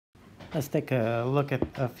Let's take a look at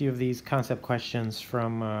a few of these concept questions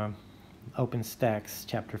from Open Stax,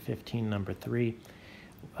 Chapter 15, number 3,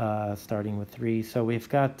 starting with 3. So we've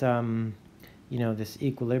got, this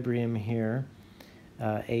equilibrium here,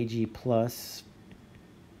 Ag plus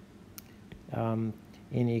in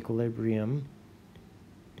equilibrium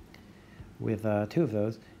with two of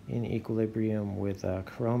those, in equilibrium with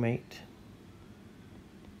chromate.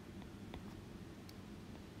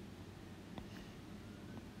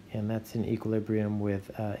 And that's in equilibrium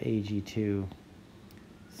with Ag2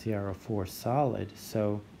 CrO4 solid.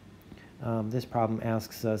 So this problem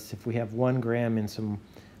asks us, if we have 1 gram in some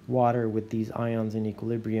water with these ions in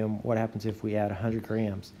equilibrium, what happens if we add 100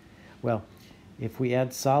 grams? Well, if we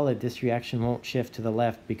add solid, this reaction won't shift to the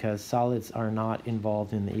left because solids are not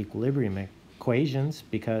involved in the equilibrium equations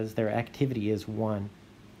because their activity is 1.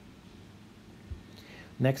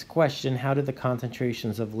 Next question, how do the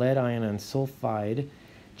concentrations of lead ion and sulfide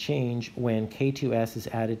change when K2S is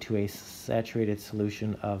added to a saturated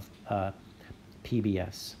solution of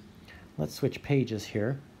PBS? Let's switch pages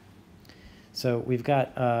here. So we've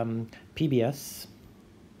got PBS,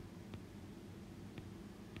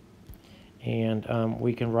 and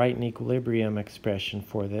we can write an equilibrium expression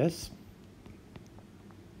for this.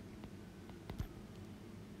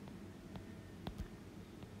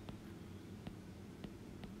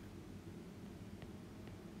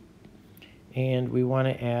 And we want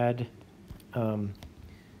to add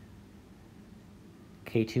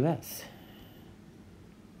K2S.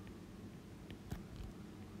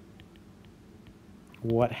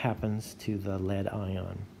 What happens to the lead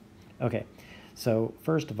ion? Okay, so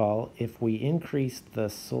first of all, if we increase the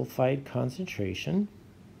sulfide concentration,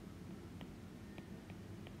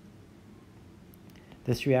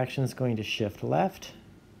 this reaction is going to shift left.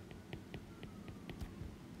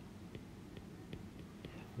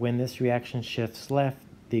 When this reaction shifts left,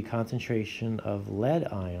 the concentration of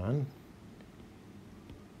lead ion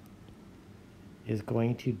is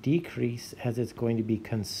going to decrease as it's going to be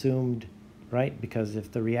consumed, right? Because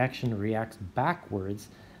if the reaction reacts backwards,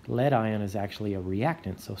 lead ion is actually a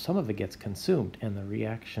reactant, so some of it gets consumed, and the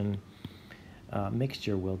reaction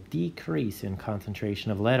mixture will decrease in concentration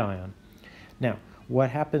of lead ion. Now, what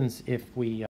happens if we